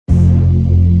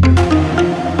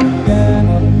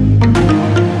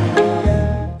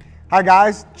Hi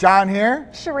guys, John here.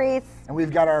 Sharisse. And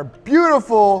we've got our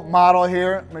beautiful model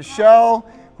here, Michelle,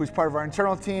 who's part of our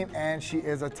internal team, and she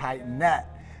is a Titanette.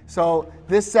 So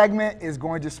this segment is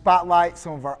going to spotlight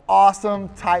some of our awesome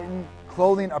Titan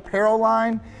clothing apparel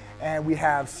line. And we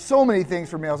have so many things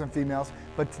for males and females,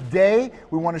 but today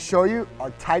we want to show you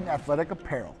our Titan athletic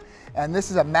apparel. And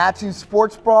this is a matching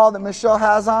sports bra that Michelle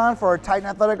has on for our Titan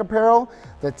athletic apparel.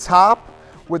 The top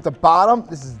with the bottom,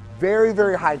 this is very,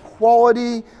 very high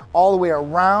quality all the way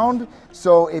around.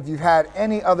 So if you've had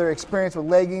any other experience with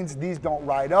leggings, these don't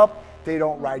ride up, they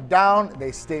don't ride down,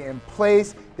 they stay in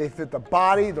place, they fit the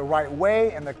body the right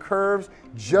way and the curves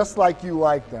just like you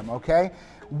like them, okay?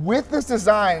 With this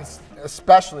design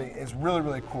especially is really,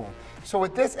 really cool. So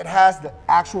with this, it has the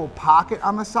actual pocket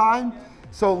on the side.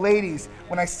 So ladies,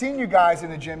 when I seen you guys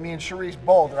in the gym, me and Sharisse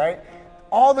both, right?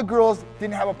 All the girls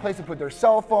didn't have a place to put their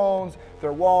cell phones,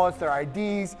 their wallets, their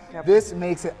IDs. Yep. This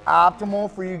makes it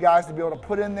optimal for you guys to be able to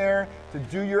put in there to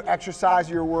do your exercise,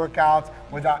 your workouts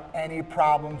without any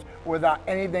problems, without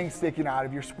anything sticking out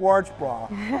of your sports bra.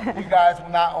 You guys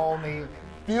will not only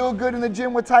feel good in the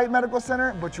gym with Titan Medical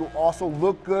Center, but you'll also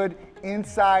look good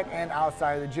inside and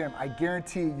outside of the gym. I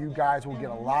guarantee you guys will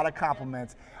get a lot of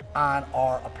compliments on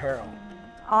our apparel.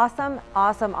 Awesome,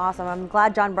 awesome, awesome. I'm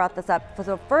glad John brought this up.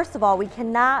 So first of all, we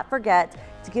cannot forget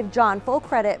to give John full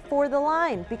credit for the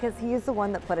line because he is the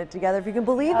one that put it together, if you can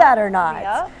believe that or not.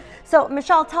 Yep. So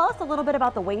Michelle, tell us a little bit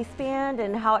about the waistband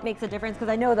and how it makes a difference, because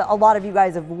I know that a lot of you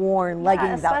guys have worn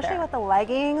leggings out there. Especially with the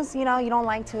leggings, you know, you don't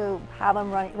like to have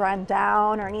them run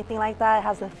down or anything like that. It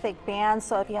has a thick band,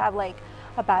 so if you have like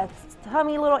a bad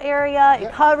tummy little area,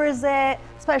 it covers it,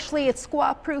 especially it's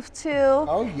squat proof too.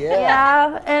 Oh yeah.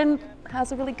 Yeah, and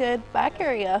has a really good back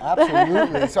area.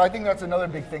 Absolutely. So I think that's another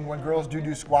big thing when girls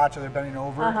do squats or they're bending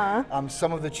over.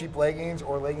 Some of the cheap leggings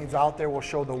or leggings out there will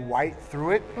show the white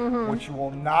through it, which you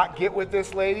will not get with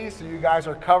this, ladies. So you guys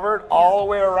are covered all the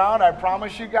way around, I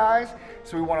promise you guys.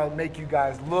 So we want to make you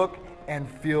guys look and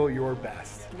feel your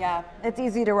best. Yeah, it's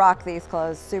easy to rock these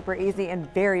clothes, super easy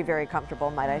and very, very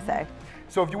comfortable, might I say.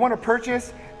 So if you want to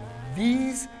purchase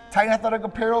these Titan athletic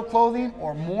apparel clothing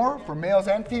or more for males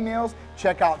and females,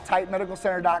 check out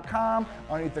titanmedicalcenter.com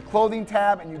underneath the clothing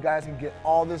tab, and you guys can get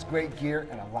all this great gear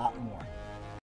and a lot more.